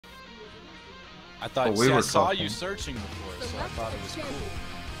I thought, Oh, we see, I were saw talking. you searching before, so I thought it was cool.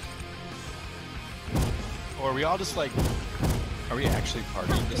 Or are we all just like, are we actually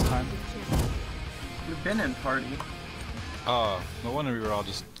partying this time? We've been in party. Oh, no wonder we were all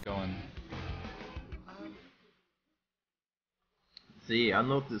just going. See, I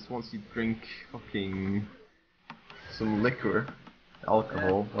noticed once you drink fucking some liquor,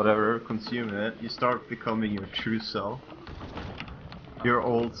 alcohol, whatever, consume it, you start becoming your true self. Your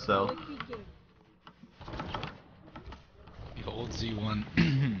old self. Behold Z1.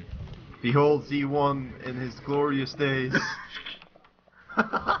 Behold Z1 in his glorious days.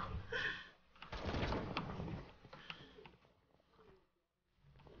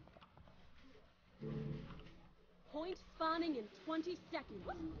 Point spawning in 20 seconds.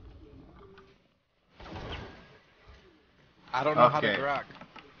 I don't know how to Okay. grok.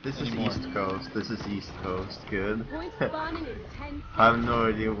 This Anymore. is East Coast. This is East Coast. Good. Point spawning in 10 seconds. I have no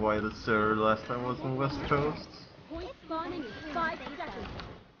idea why the server last time was on West Coast. Point spawning in 5 seconds.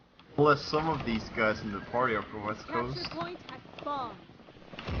 Unless some of these guys in the party are from West Capture Coast. point at spawn.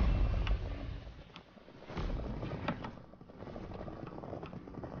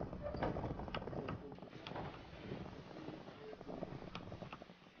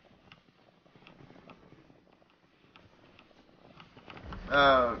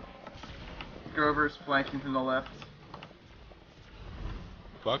 Grover's flanking from the left.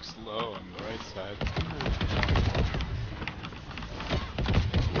 Buck's low on the right side.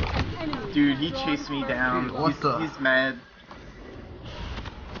 Enemy Dude, he drawn chased me first down. blood. What the- He's mad.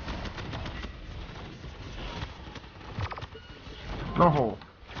 No.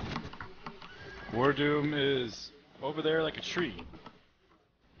 War Doom is over there like a tree.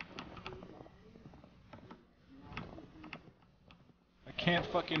 I can't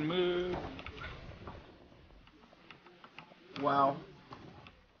fucking move. Wow.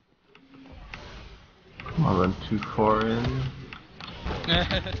 I went too far in. Stay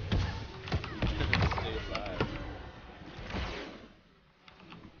alive.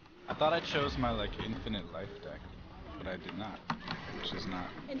 I thought I chose my like infinite life deck, but I did not, which is not.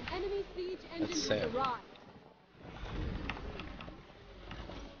 An enemy siege engine That's has sad. arrived.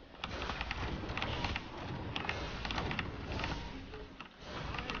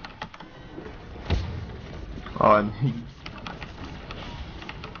 Oh, I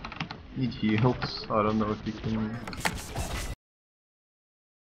need heals. I don't know if you can.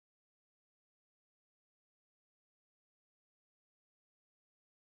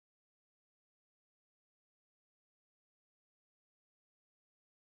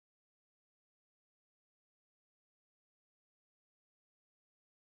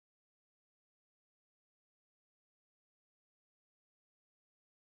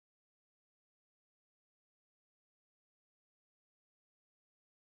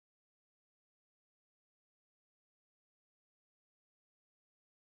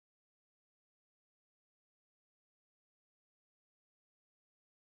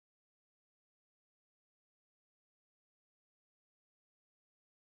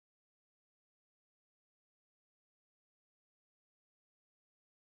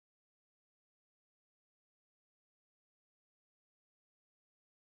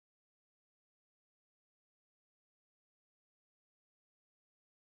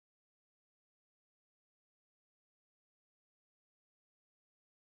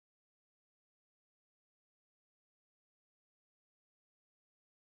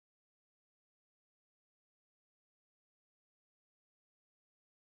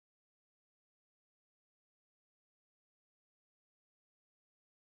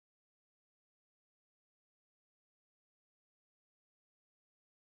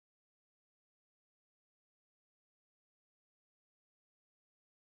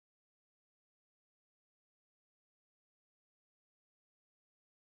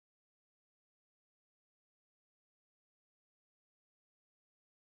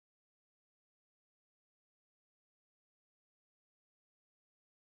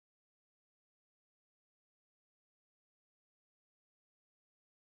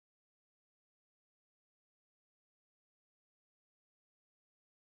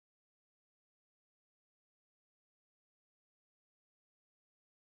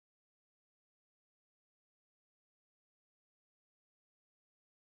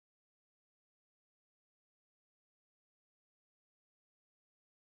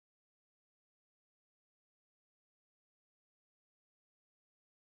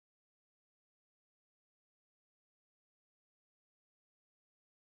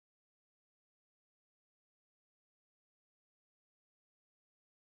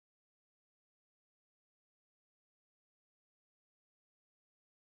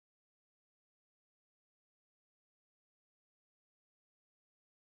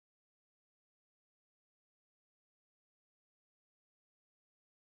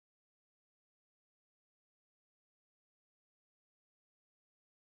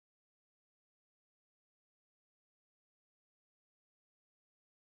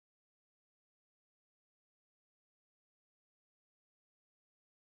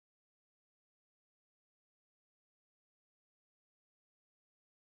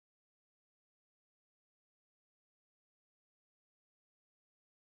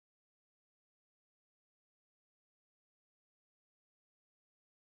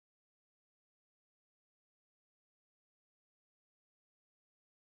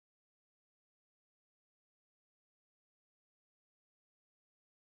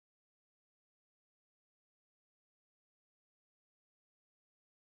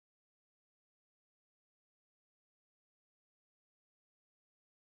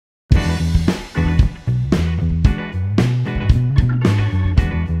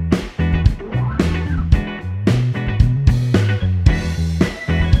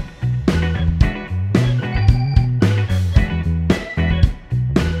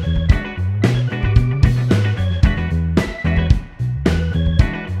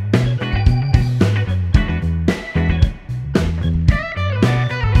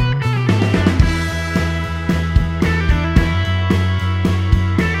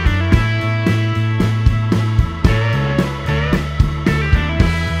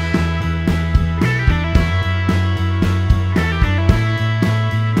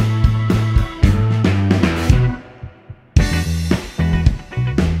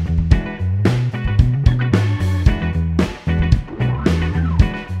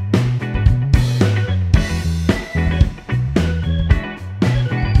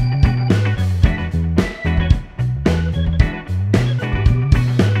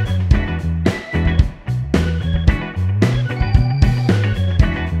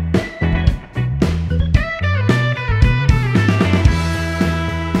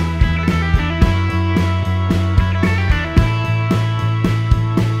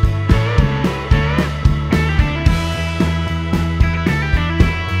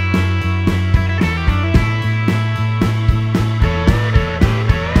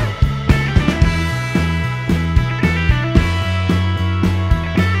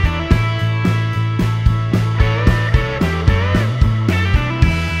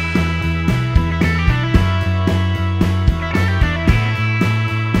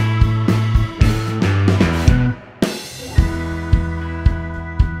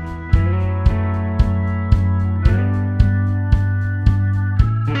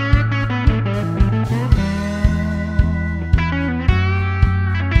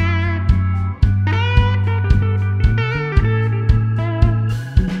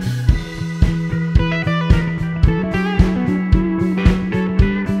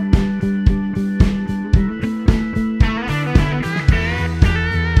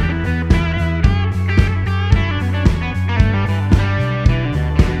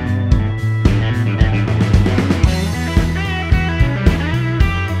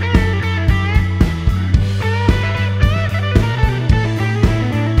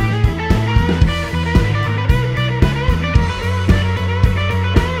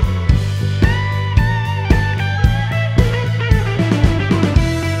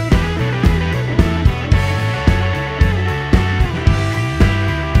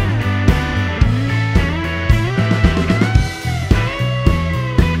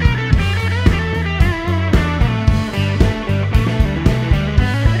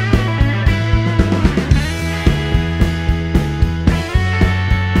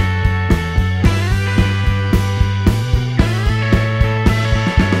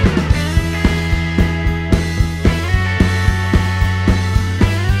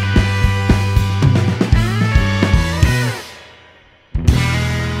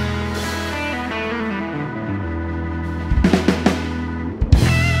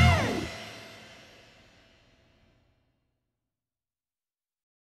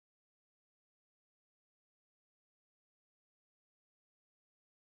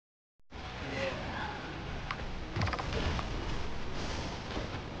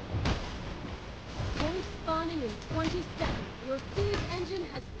 Your siege engine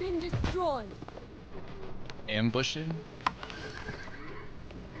has been destroyed. Ambushing?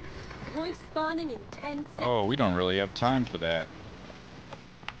 Point spawning in 10 seconds. Oh, we don't really have time for that.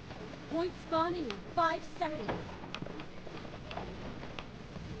 Point spawning in 5 seconds.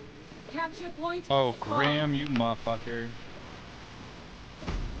 Capture point. Oh, spawn. Graham, you motherfucker.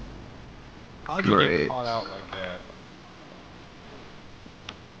 How'd you Great. get caught out like that?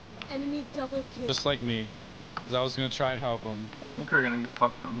 Enemy double kill. Just like me. Because I was gonna try and help him. I think we're gonna get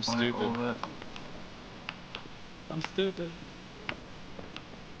fucked on I'm point a stupid. little bit. I'm stupid.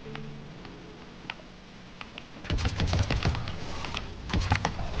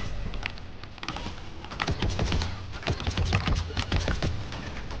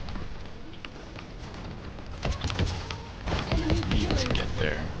 Enemy Need to killing. get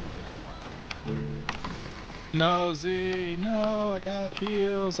there. No, Z, no, I got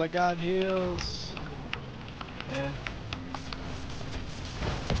heals, I got heals. Yeah.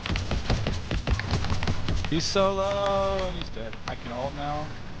 He's so low, and he's dead. I can ult now.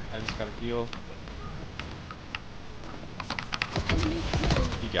 I just gotta heal. Enemy killing.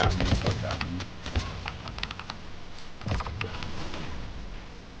 He got me, fuck got me.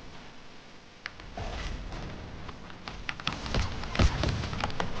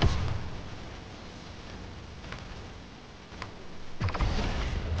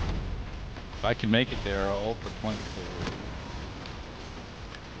 If I can make it there, I'll ult for point forward.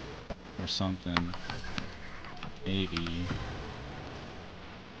 Or something. Maybe.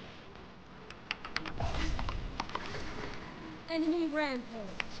 Enemy rampage.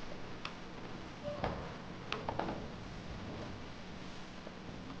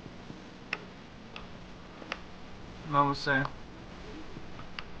 I'm almost there.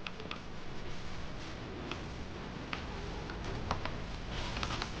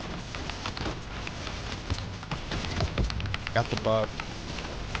 Got the buff.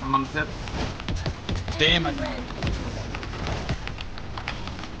 I'm on the tip. Damn it! Enemy rampage.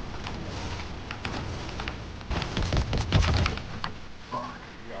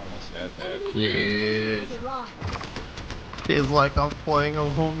 We almost had that. Enemy Yeah. has arrived. Feels like I'm playing a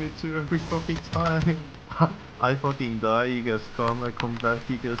homie to every fucking time. I fucking die, you guys come, I come back,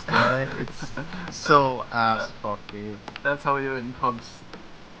 you guys die. It's so ass fucking. That's how we do it in pubs.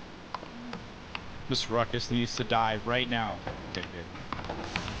 This ruckus needs to die right now. Okay, good.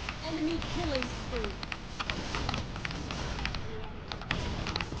 Enemy killing spree.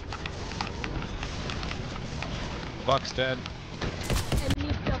 Buck's dead.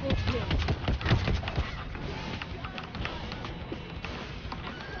 Enemy double kill.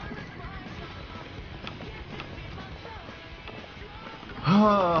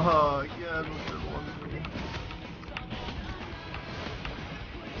 Haha, again with the one me.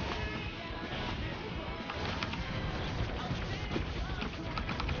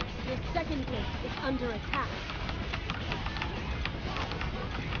 Your second base is under attack.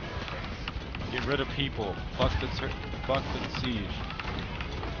 Get rid of people. Fuck the siege.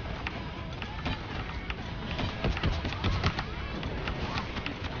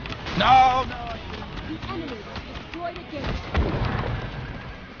 No, no. The enemy has destroyed a gate.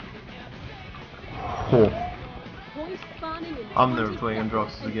 Cool. Point spawning in I'm 20 never playing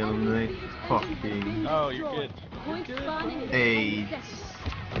seconds. Androxus An again, enemy mate. siege engine has Fucking. been Oh, you're destroyed. good. Point You're good. spawning in Hey. 10 seconds.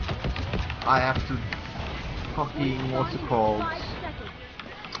 I have to fucking, Point what's it spawning in called? 5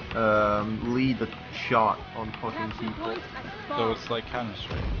 seconds. Lead a shot on fucking Capture people. point at So spawn. it's like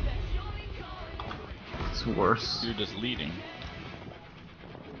Counter-Strike. It's worse. You're just leading.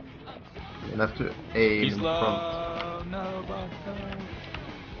 You have to aim He's in low. front. No, Buck, no.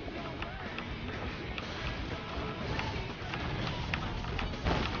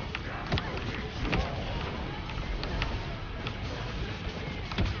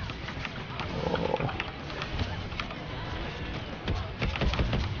 Oh.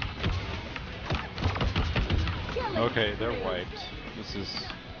 Killing Okay, they're spree. wiped. This is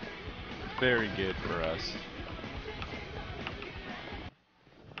very good for us.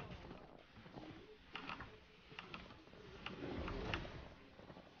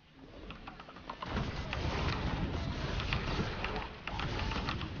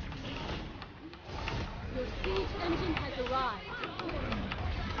 Your siege engine has arrived.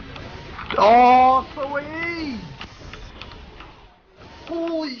 Oh, please!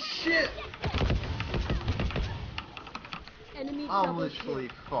 Holy shit! Enemy I'm double literally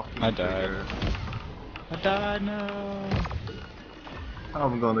kill. fucking I died. triggered. I died, no.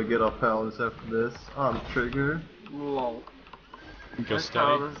 I'm gonna get up Paladins after this. I'm triggered. Lol. Go This steady.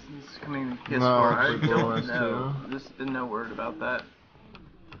 Paladins is coming to PS4. No, I for don't bonus know. too. Just been no word about that.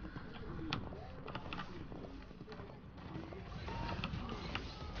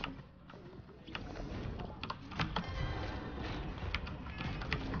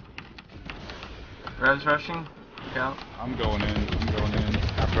 Res rushing. Yeah. I'm going in. I'm going in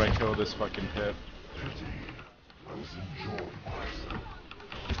after I kill this fucking pip.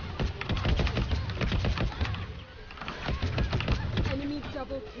 Enemy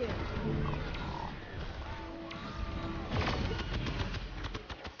double kill.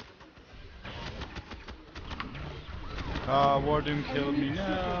 Warden killed me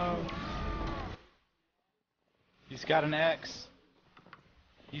now. He's got an axe.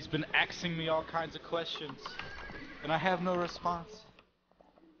 He's been axing me all kinds of questions, and I have no response.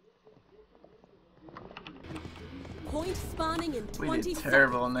 Point spawning in We 20 did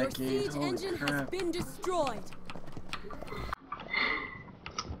terrible in seconds. that Your game. siege Holy engine has crap. been destroyed.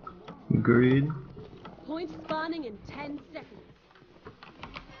 Agreed. Point spawning in 10 seconds.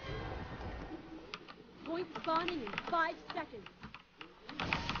 Point spawning in 5 seconds.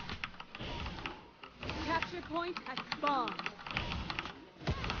 Capture point has spawned.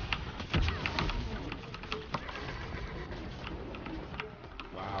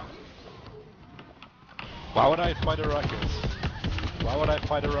 Wow. Why would I fight a ruckus? Why would I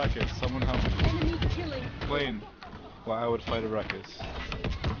fight a ruckus? Someone help me. Enemy killing. Explain why I would fight a ruckus.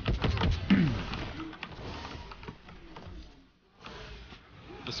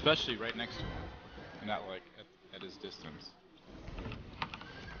 Especially right next to him, and not like at his distance.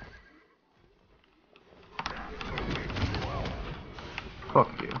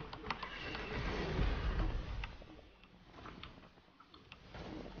 Fuck you.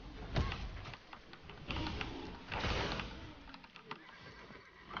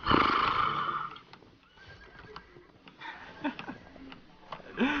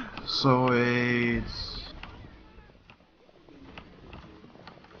 So it's...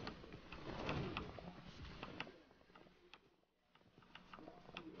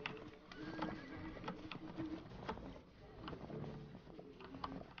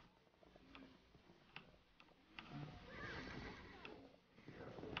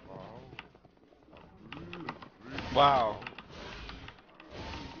 Wow.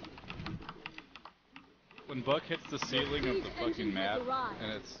 When Buck hits the ceiling of the fucking map,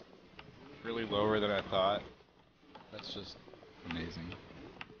 and it's really lower than I thought, that's just amazing.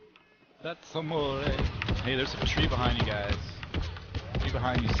 That's amore. Hey, there's a tree behind you guys. Tree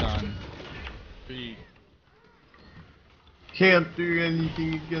behind you, son. Tree. Can't do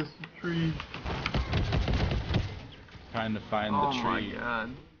anything against the tree. Trying to find Oh the tree. my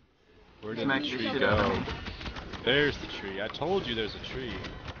god. Where did Smack the the tree shit out of go? me. There's the tree. I told you there's a tree.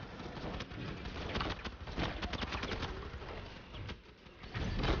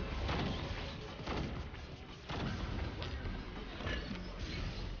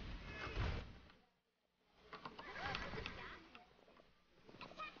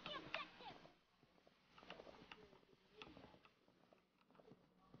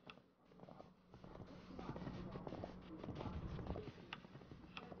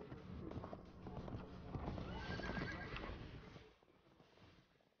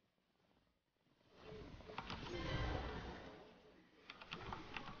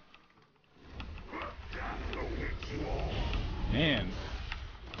 Man,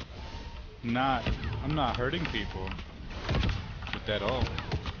 I'm not hurting people with that ult.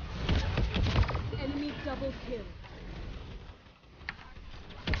 Enemy double kill.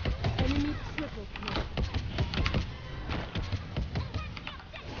 Enemy triple kill.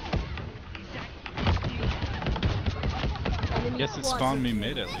 Enemy Guess it quadra spawned me kill.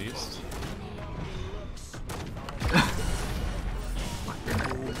 mid at least.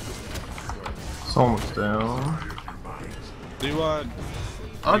 It's almost down. Do you want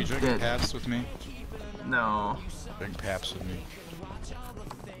I'm you drink dead. Paps with me? No. Drink Paps with me.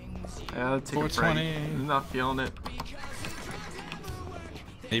 Yeah, let's take a break. 420. I'm not feeling it.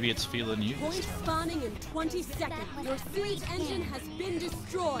 Maybe it's feeling you Point this time. spawning in 20 seconds. Your siege engine has been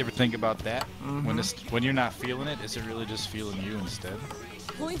destroyed. You ever think about that? When you're not feeling it, is it really just feeling you instead?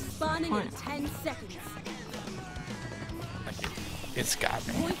 Point spawning in Point. 10 seconds. Like it's got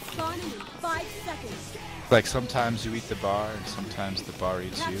me. Point spawning in 5 seconds. Like sometimes you eat the bar and sometimes the bar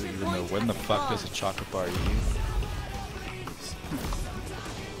eats you, even though when the fuck does a chocolate bar eat you?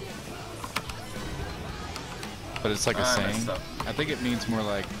 But it's like a I saying. messed up. I think it means more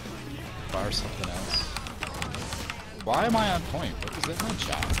like bar something else. Why am I on point? What is that my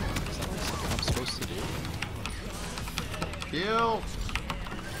job? Is that like something I'm supposed to do? Kill!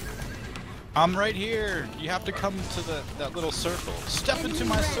 I'm right here. You have to come to that little circle. Step into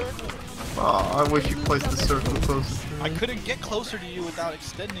my circle. Oh, I wish you placed the circle closer to I me. couldn't get closer to you without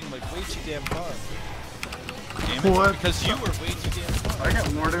extending like way too damn far. Damn it, What? because you were way too damn far. I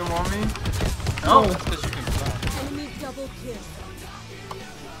got Mortem on me. No, that's because you can fly. Enemy double kill.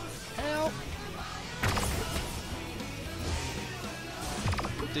 Help!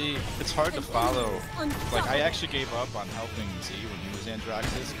 it's hard to follow. Like, I actually gave up on helping Z when he was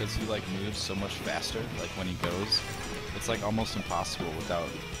Androxus because he like moves so much faster. Like when he goes, it's like almost impossible without.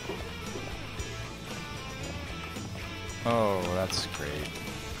 Oh, that's great.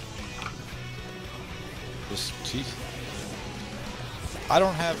 Just jeez. I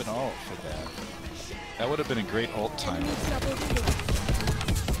don't have an ult for that. That would have been a great ult time.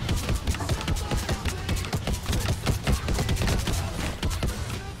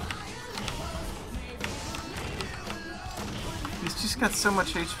 He's just got so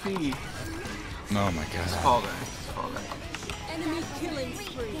much HP. Oh my Just god. fall back. Just fall back. Enemy killing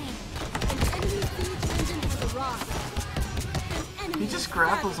spree. An enemy siege engine has arrived. An enemy He just is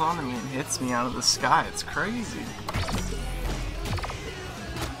grapples slain. onto me and hits me out of the sky. It's crazy.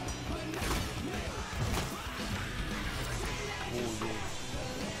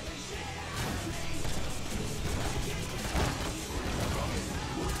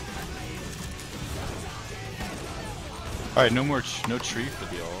 All right, no tree for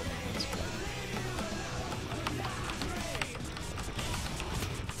the ult. That's good.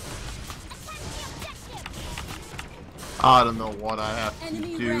 I don't know what I have to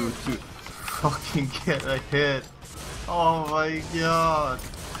Enemy do red. to fucking get a hit. Oh my god.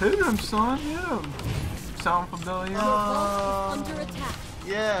 Hit him, son. Hit him. Sound familiar? Your vault is under attack.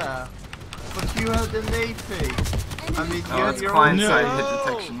 Yeah. But you have the nade phase. I mean, Oh, you have it's your client own... side No. hit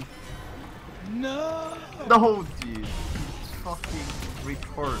detection. No. No, dude. It's fucking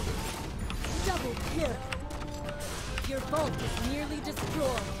retarded. Double kill. Your vault is nearly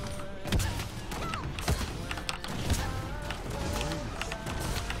destroyed.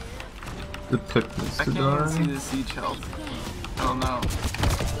 The pick needs I to can't even die. see the siege health. Oh no.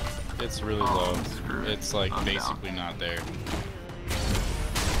 It's really Oh, low. screw it. It's like I'm down. basically not there.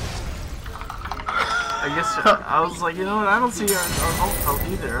 I guess I was like, you know what? I don't see our ult health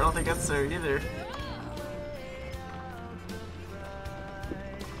either. I don't think that's there either.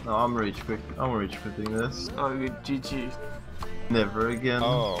 No, I'm rage quitting this. Oh, GG. Never again.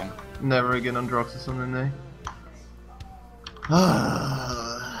 Oh. Never again on Droxus on the nade.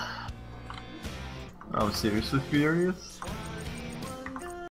 I was seriously furious.